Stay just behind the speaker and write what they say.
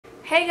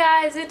Hey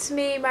guys, it's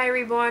me, Mya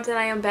Reborns, and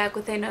I am back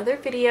with another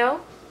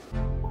video.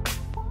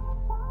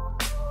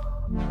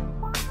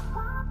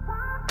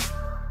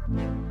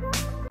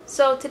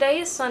 So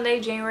today is Sunday,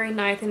 January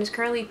 9th, and it's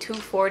currently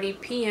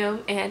 2:40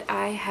 p.m. and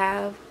I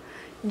have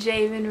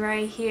Javen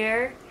right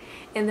here.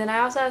 And then I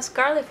also have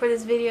Scarlett for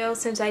this video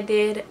since I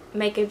did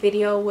make a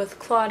video with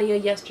Claudia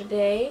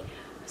yesterday.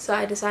 So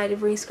I decided to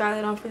bring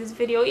Scarlett on for this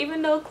video,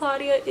 even though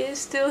Claudia is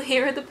still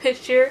here in the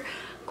picture.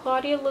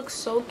 Claudia looks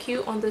so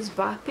cute on this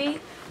boppy,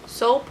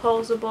 so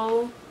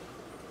poseable.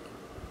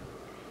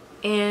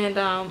 And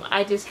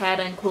I just had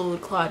to include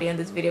Claudia in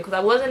this video because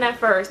I wasn't at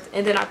first,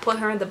 and then I put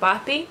her in the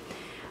boppy,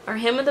 or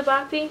him in the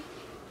boppy,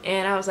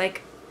 and I was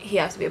like, he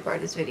has to be a part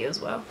of this video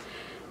as well.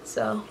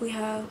 So we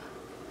have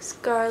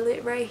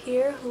Scarlett right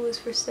here, who is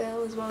for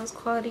sale, as well as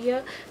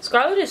Claudia.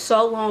 Scarlett is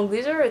so long.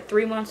 These are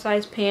 3-month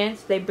size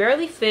pants. They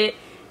barely fit,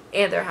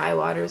 and they're high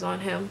waters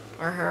on him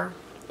or her.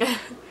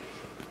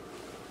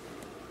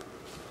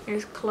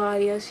 Here's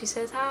Claudia. She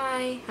says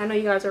hi. I know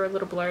you guys are a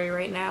little blurry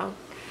right now.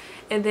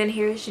 And then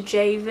here's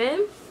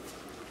Javen.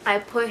 I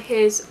put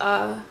his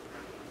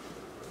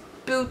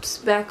boots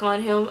back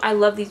on him. I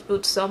love these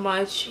boots so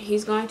much.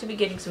 He's going to be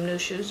getting some new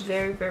shoes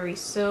very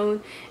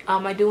soon.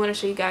 I do want to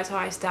show you guys how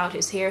I styled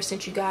his hair,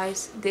 since you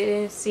guys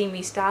didn't see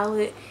me style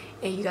it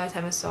and you guys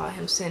haven't saw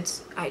him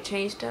since I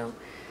changed him.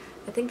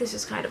 I think this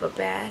is kind of a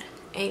bad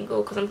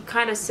angle because I'm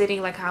kind of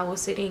sitting like how I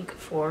was sitting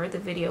for the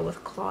video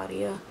with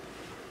Claudia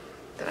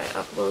that I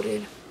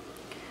uploaded.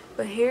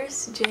 But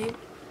here's Jay.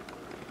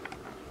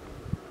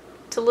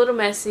 It's a little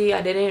messy.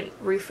 I didn't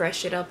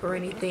refresh it up or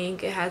anything.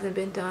 It hasn't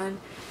been done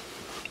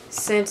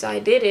since I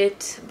did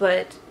it,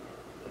 but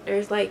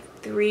there's like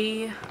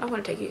 3. I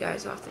want to take you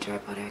guys off the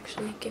tripod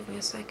actually. Give me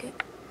a second.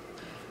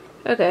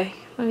 Okay,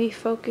 let me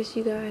focus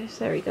you guys.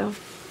 There we go.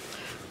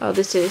 Oh,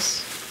 this is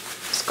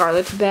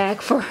Scarlett's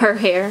bag for her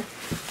hair.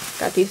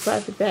 Got these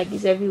plastic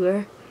baggies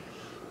everywhere.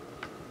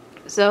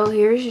 So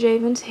here's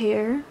Javen's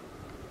hair.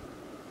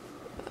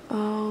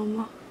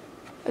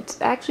 It's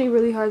actually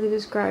really hard to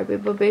describe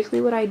it, but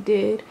basically what I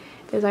did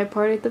is I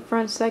parted the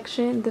front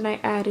section, then I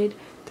added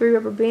 3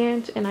 rubber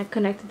bands and I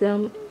connected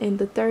them in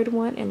the 3rd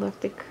one and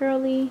left it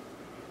curly.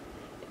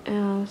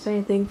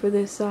 Same thing for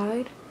this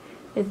side,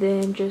 and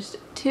then just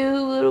 2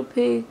 little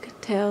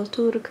pigtails,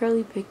 2 little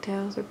curly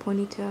pigtails or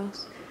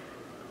ponytails.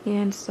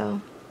 And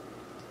so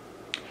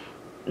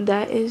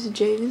that is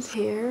Javen's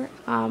hair.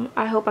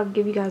 I hope I can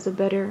give you guys a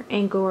better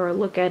angle or a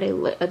look at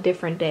it a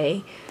different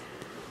day.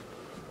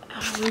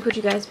 Let me put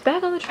you guys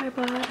back on the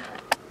tripod.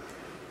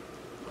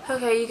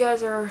 Okay, you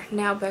guys are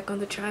now back on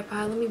the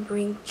tripod. Let me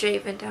bring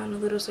Javen down a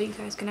little so you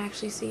guys can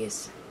actually see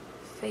his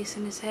face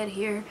and his head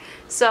here.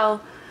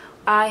 So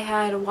I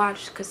had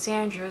watched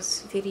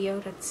Cassandra's video,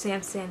 that's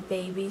Samson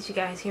Babies. You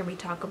guys hear me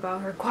talk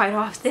about her quite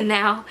often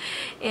now.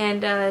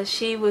 And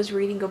she was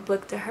reading a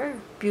book to her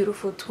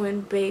beautiful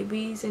twin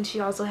babies, and she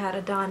also had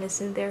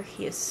Adonis in there.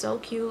 He is so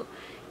cute.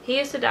 He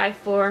is to die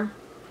for.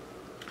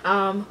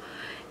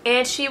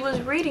 And she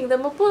was reading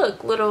them a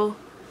book, little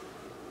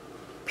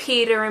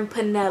Peter and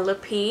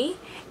Penelope,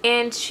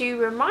 and she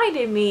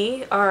reminded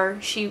me, or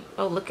she,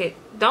 oh look at,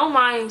 don't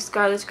mind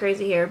Scarlett's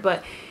crazy hair,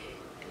 but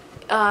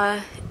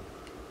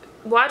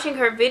watching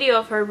her video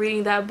of her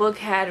reading that book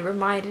had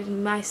reminded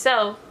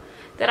myself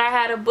that I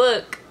had a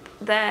book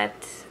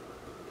that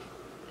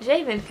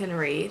Javen can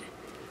read.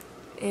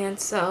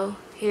 And so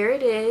here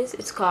it is.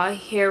 It's called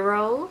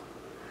Hero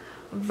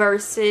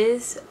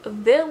versus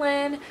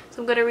Villain.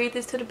 So I'm gonna read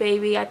this to the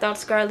baby. I thought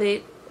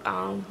Scarlett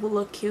would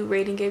look cute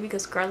reading it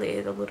because Scarlett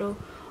is a little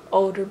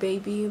older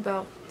baby,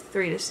 about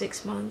 3 to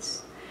 6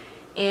 months,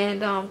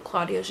 and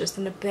Claudia's just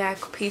in the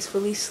back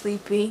peacefully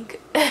sleeping.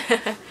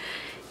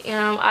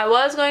 I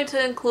was going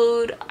to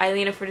include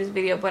Eilena for this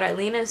video, but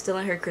Eilena is still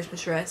in her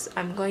Christmas dress.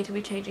 I'm going to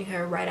be changing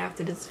her right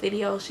after this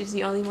video. She's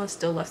the only one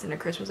still left in her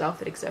Christmas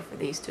outfit except for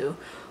these 2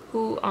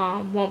 who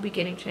won't be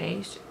getting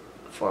changed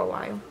for a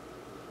while.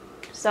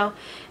 So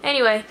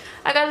anyway,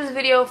 I got this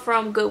video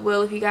from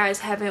Goodwill. If you guys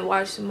haven't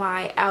watched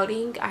my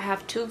outing, I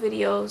have 2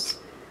 videos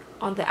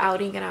on the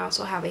outing, and I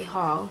also have a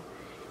haul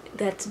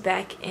that's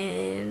back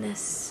in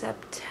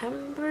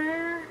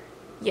September.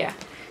 Yeah,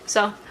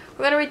 so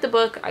we're gonna read the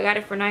book. I got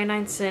it for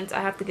 99 cents. I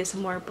have to get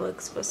some more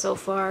books, but so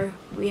far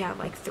we have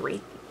like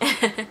 3.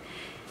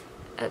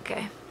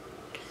 Okay,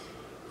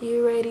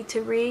 you ready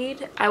to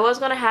read? I was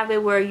gonna have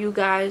it where you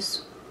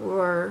guys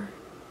were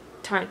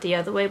turned the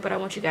other way, but I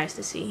want you guys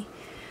to see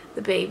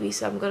the baby,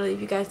 so I'm gonna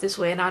leave you guys this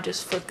way, and I'll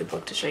just flip the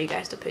book to show you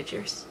guys the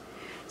pictures.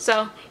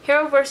 So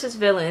Hero versus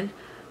Villain,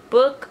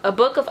 a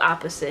book of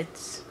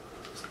opposites.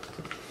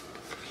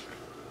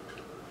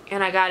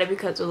 And I got it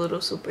because the little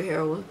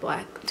superhero was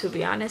black, to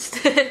be honest.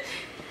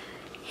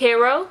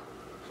 Hero,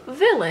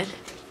 Villain.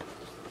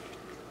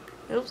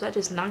 Oops, I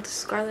just knocked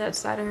Scarlett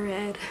outside of her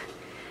head.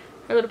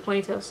 Her little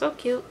ponytail is so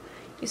cute.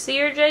 You see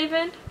her,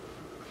 Javen?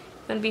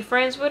 Gonna be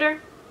friends with her?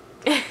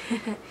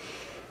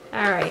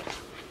 Alright.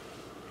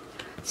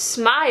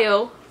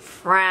 Smile,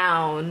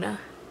 frown.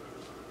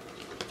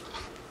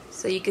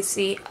 So you can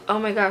see, oh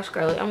my gosh,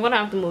 Scarlett, I'm gonna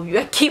have to move you.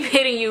 I keep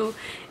hitting you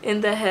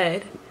in the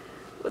head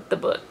with the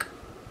book.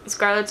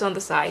 Scarlet's on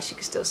the side. She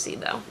can still see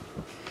though.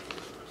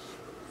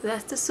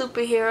 That's the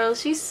superhero.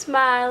 She's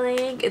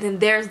smiling. And then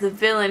there's the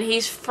villain.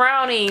 He's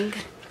frowning.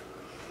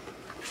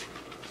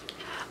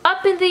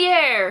 Up in the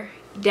air,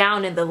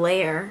 down in the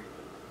lair.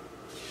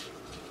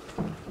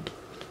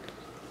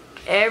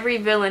 Every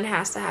villain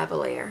has to have a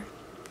lair.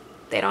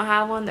 They don't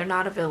have one, they're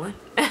not a villain.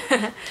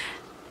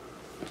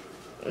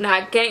 Now,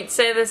 I can't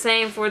say the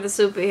same for the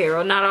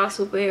superhero. Not all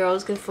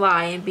superheroes can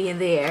fly and be in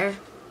the air.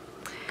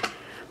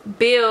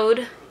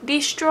 Build,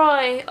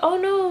 destroy. Oh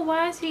no,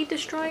 why is he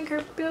destroying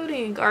her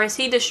building? Or is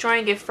he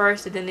destroying it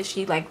first and then is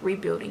she like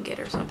rebuilding it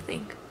or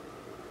something?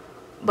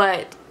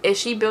 But if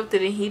she built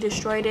it and he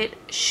destroyed it,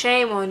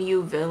 shame on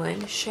you,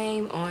 villain.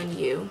 Shame on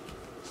you.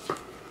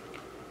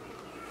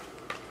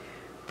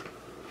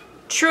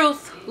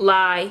 Truth,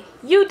 lie.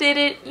 You did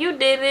it. You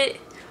did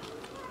it.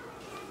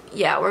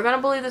 Yeah, we're gonna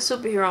believe the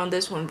superhero on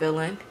this one,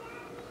 villain.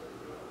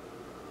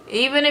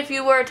 Even if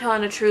you were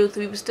telling the truth,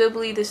 we would still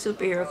believe the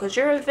superhero because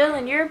you're a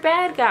villain. You're a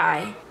bad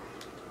guy.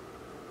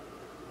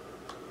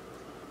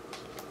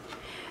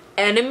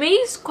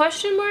 Enemies?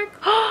 Question mark?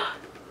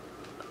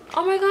 Oh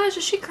my gosh,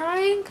 is she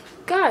crying?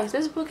 Guys,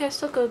 this book has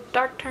took a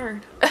dark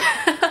turn.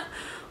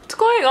 What's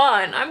going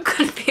on? I'm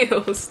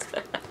confused.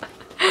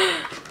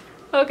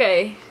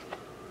 Okay.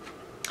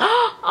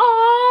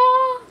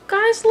 Oh,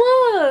 guys,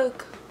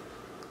 look.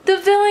 The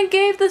villain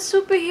gave the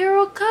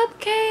superhero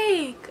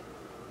cupcake.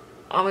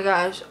 Oh my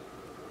gosh.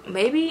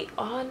 Maybe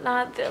all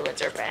not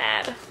villains are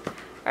bad.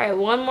 Alright,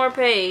 one more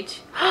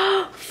page.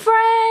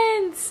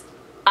 Friends!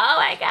 Oh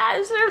my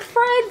gosh, they're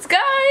friends,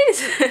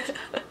 guys!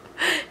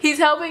 He's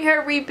helping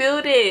her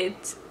rebuild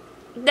it.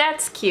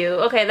 That's cute.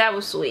 Okay, that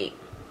was sweet.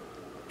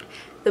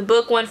 The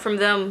book went from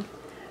them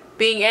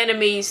being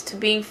enemies to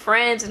being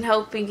friends and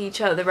helping each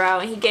other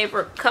out. And he gave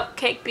her a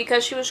cupcake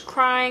because she was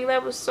crying.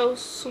 That was so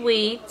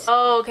sweet.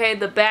 Oh, okay,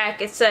 the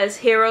back. It says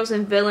heroes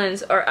and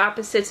villains are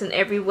opposites in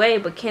every way,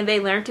 but can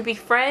they learn to be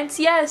friends?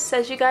 Yes,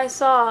 as you guys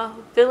saw,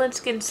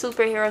 villains and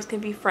superheroes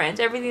can be friends.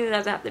 Everything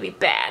doesn't have to be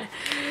bad.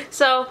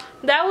 So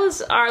that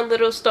was our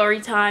little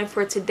story time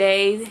for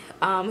today.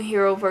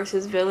 Hero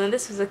versus villain.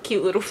 This was a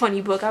cute little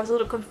funny book. I was a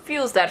little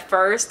confused at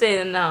first,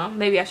 and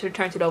maybe I should have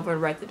turned it over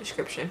and read the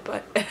description,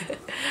 but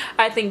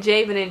I think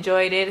Javen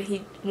enjoyed it.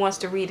 He wants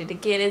to read it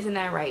again. Isn't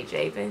that right,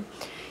 Javen?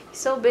 He's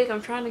so big.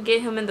 I'm trying to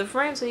get him in the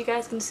frame so you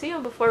guys can see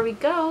him before we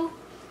go.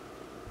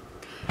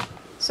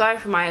 Sorry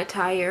for my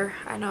attire.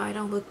 I know I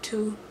don't look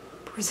too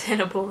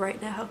presentable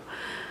right now.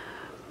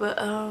 But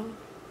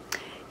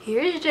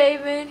here's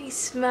Javen. He's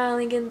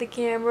smiling in the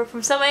camera.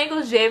 From some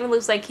angles, Javen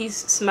looks like he's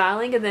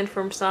smiling, and then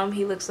from some,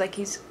 he looks like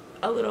he's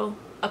a little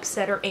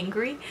upset or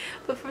angry.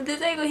 But from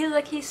this angle, he looks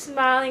like he's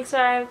smiling.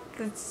 So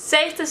it's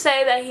safe to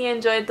say that he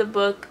enjoyed the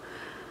book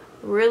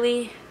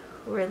really,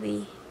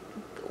 really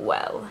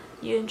well.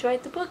 You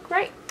enjoyed the book,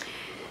 right?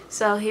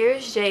 So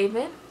here's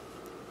Javen.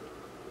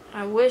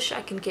 I wish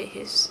I can get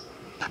his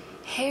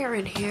hair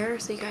in here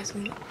so you guys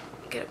can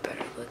get a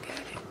better look at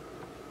it.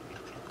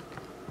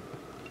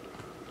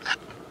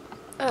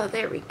 Oh,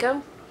 there we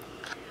go.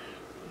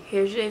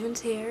 Here's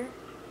Javen's hair.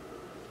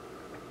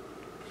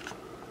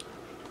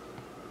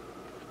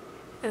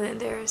 And then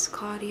there's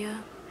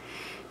Claudia.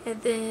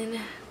 And then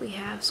we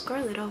have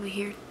Scarlet over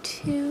here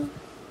too.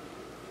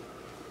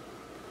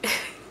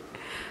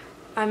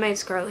 I made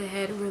Scarlet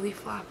head really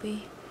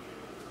floppy.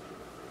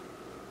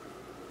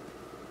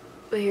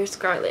 But here's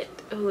Scarlet,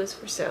 who is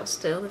for sale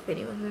still if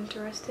anyone's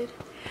interested.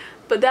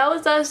 But that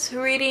was us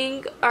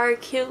reading our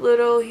cute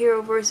little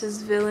hero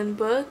versus villain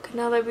book.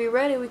 Now that we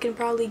read it, we can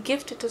probably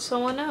gift it to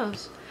someone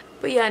else.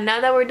 But yeah, now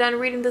that we're done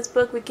reading this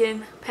book, we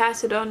can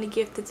pass it on to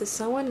gift it to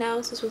someone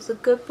else. This was a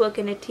good book,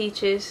 and it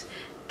teaches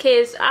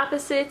kids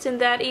opposites,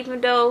 and that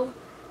even though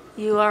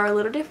you are a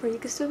little different,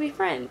 you can still be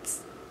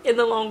friends in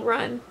the long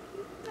run,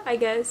 I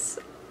guess.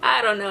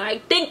 I don't know. I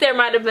think there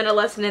might have been a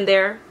lesson in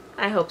there.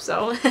 I hope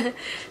so.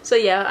 So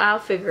yeah, I'll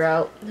figure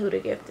out who to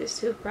gift this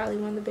to. Probably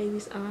one of the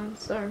baby's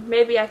aunts, or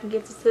maybe I can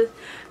gift it to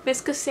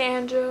Miss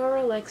Cassandra or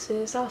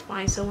Alexis. I'll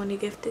find someone to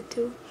gift it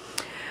to.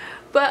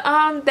 But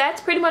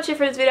that's pretty much it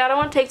for this video. I don't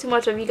want to take too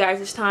much of you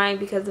guys' time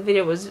because the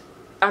video was,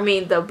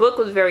 the book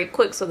was very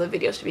quick, so the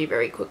video should be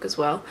very quick as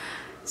well.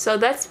 So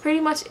that's pretty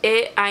much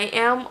it. I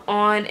am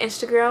on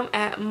Instagram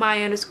at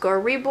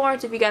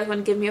Mya_Reborns if you guys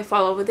want to give me a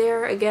follow over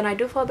there. Again, I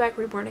do follow back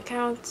Reborn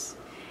accounts.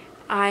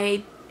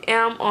 I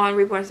am on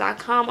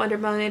Reborns.com under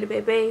Melanated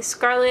Bebe.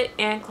 Scarlet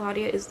and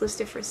Claudia is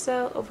listed for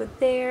sale over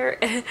there.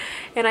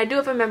 And I do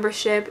have a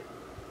membership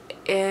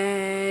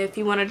if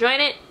you want to join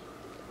it.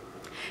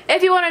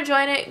 If you want to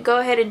join it, go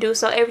ahead and do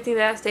so. Everything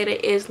that I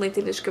stated is linked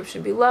in the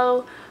description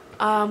below.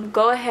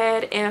 Go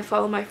ahead and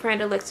follow my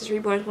friend Alexis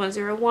Reborns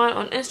 101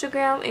 on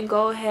Instagram, and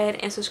go ahead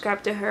and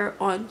subscribe to her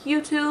on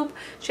YouTube.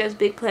 She has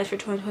big plans for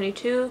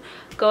 2022.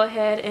 Go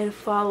ahead and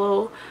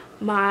follow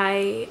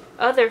my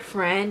other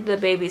friend, the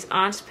baby's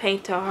aunt's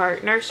Paint to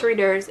Heart Nursery.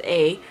 There's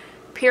a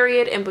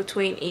period in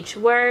between each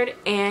word.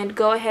 And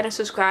go ahead and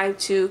subscribe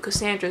to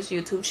Cassandra's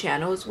YouTube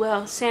channel as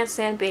well,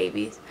 San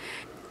Babies.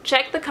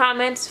 check the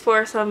comments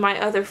for some of my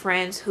other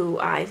friends who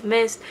I've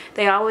missed.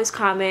 They always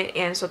comment,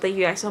 and so thank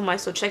you guys so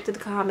much. So check the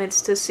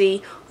comments to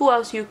see who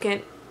else you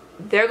can.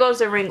 There goes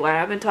the ring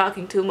light. I've been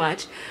talking too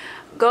much.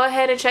 Go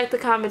ahead and check the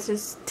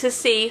comments to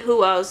see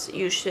who else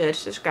you should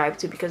subscribe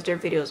to, because their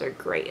videos are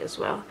great as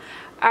well.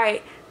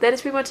 Alright, that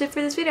is pretty much it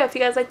for this video. If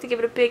you guys like to give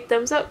it a big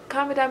thumbs up,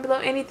 comment down below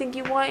anything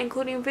you want,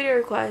 including video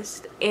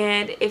requests.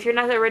 And if you're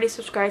not already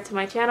subscribed to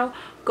my channel,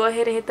 go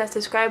ahead and hit that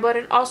subscribe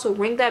button. Also,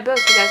 ring that bell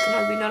so you guys can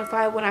always be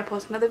notified when I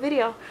post another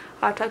video.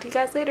 I'll talk to you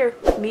guys later.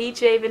 Me,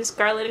 Javen,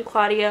 Scarlett, and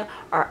Claudia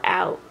are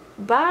out.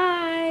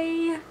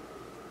 Bye!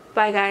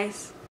 Bye, guys.